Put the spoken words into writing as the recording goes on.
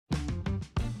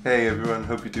Hey everyone,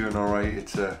 hope you're doing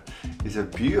alright. It's a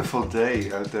beautiful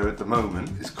day out there at the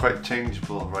moment. It's quite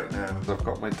changeable right now. I've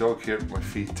got my dog here at my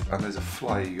feet and there's a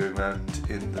fly going around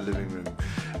in the living room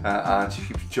and she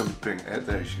keeps jumping.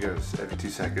 There she goes, every 2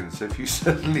 seconds. So if you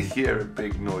suddenly hear a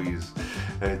big noise,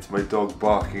 it's my dog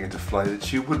barking at a fly that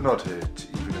she would not hurt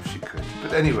even if she could.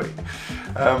 But anyway,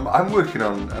 I'm working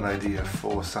on an idea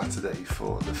for Saturday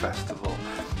for the festival.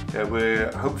 We're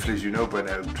hopefully, as you know by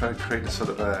now, trying to create a sort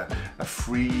of a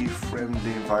free,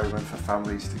 friendly environment for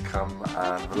families to come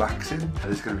and relax in.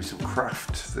 There's going to be some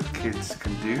craft that kids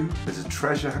can do. There's a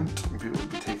treasure hunt, and people will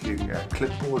be taking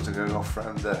clipboards and going off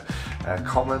around the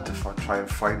common to try and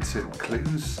find certain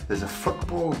clues. There's a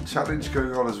football challenge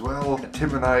going on as well.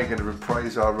 Tim and I are going to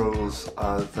reprise our roles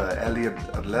of Ellie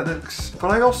and Lennox.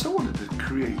 But I also wanted to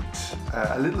create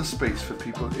a little space for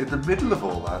people in the middle of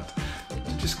all that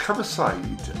to just come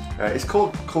aside. It's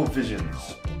called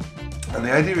Visions, and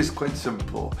the idea is quite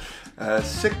simple.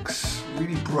 6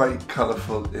 really bright,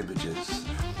 colourful images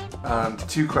and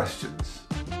 2 questions.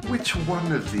 Which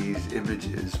one of these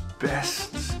images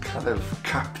best kind of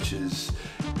captures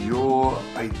your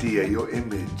idea, your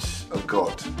image of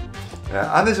God?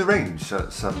 And there's a range.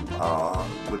 Some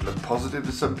would look positive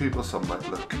to some people, some might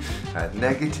look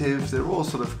negative. They're all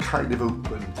sort of kind of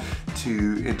open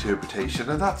to interpretation,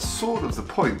 and that's sort of the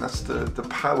point. That's the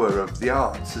power of the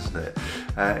arts, isn't it?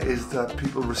 Is that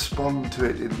people respond to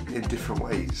it in different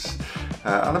ways.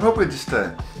 And I'm hoping just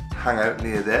to hang out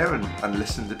near there and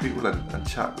listen to people and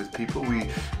chat with people. We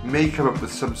may come up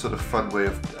with some sort of fun way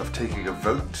of taking a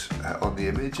vote on the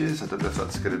images. I don't know if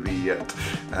that's going to be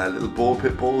little ball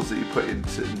pit balls that you put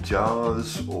into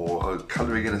jars, or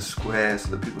colouring in a square so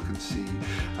that people can see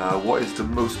what is the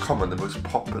most common, the most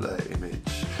popular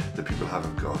image that people have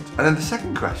of God. And then the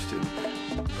second question,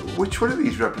 which one of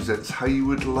these represents how you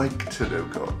would like to know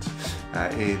God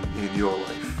in your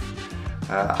life?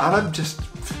 And I'm just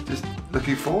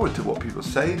looking forward to what people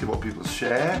say, to what people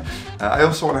share. I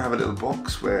also want to have a little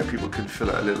box where people can fill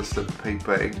out a little slip of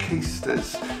paper in case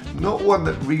there's not one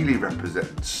that really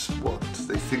represents what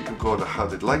they think of God or how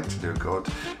they'd like to know God,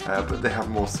 but they have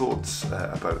more thoughts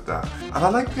about that. And I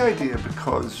like the idea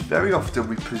because very often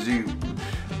we presume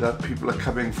that people are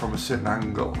coming from a certain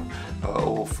angle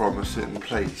or from a certain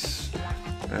place.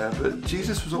 But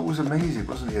Jesus was always amazing,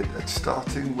 wasn't he, at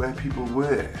starting where people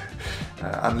were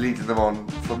and leading them on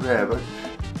from there, but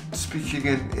speaking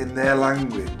in their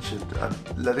language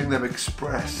and letting them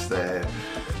express their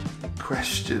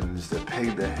questions, their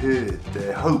pain, their hurt,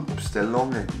 their hopes, their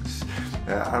longings,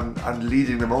 and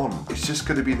leading them on. It's just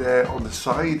going to be there on the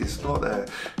side. It's not a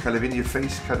kind of in your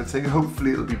face kind of thing.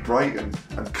 Hopefully it'll be bright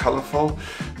and colourful.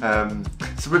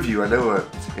 Some of you I know are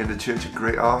in the church are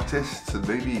great artists, and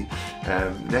maybe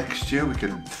next year we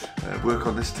can work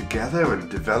on this together and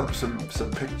develop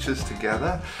some pictures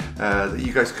together that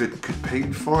you guys could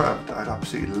paint for. I'd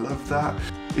absolutely love that.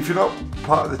 If you're not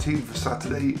part of the team for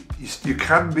Saturday, you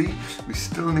can be. We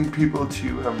still need people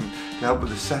to help with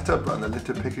the setup and the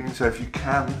litter picking, so if you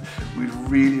can, we'd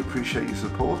really appreciate your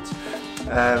support.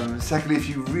 Secondly, if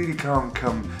you really can't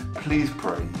come, please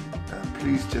pray.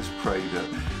 Please just pray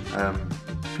that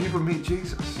people meet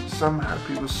Jesus. Somehow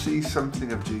people see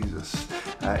something of Jesus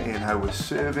in how we're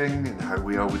serving, in how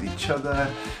we are with each other,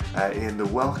 in the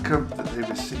welcome that they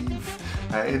receive,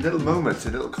 in little moments,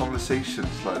 in little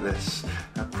conversations like this.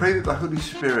 Pray that the Holy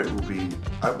Spirit will be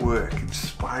at work,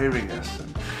 inspiring us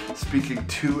and speaking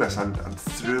to us and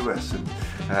through us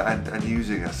and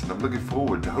using us. And I'm looking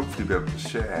forward to hopefully be able to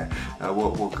share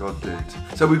what God did.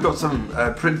 So we've got some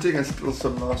printing and still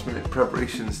some last minute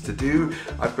preparations to do.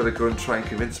 I've got to go and try and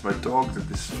convince my dog that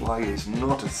this fly is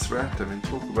not a threat. I mean,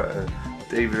 talk about a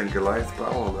David and Goliath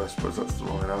battle, although I suppose that's the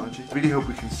wrong analogy. Really hope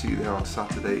we can see you there on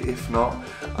Saturday. If not,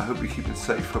 I hope you keep him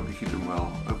safe, hope you keep him well,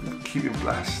 hope you keep him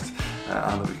blessed,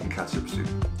 and that we can catch up soon.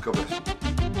 God bless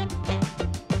you.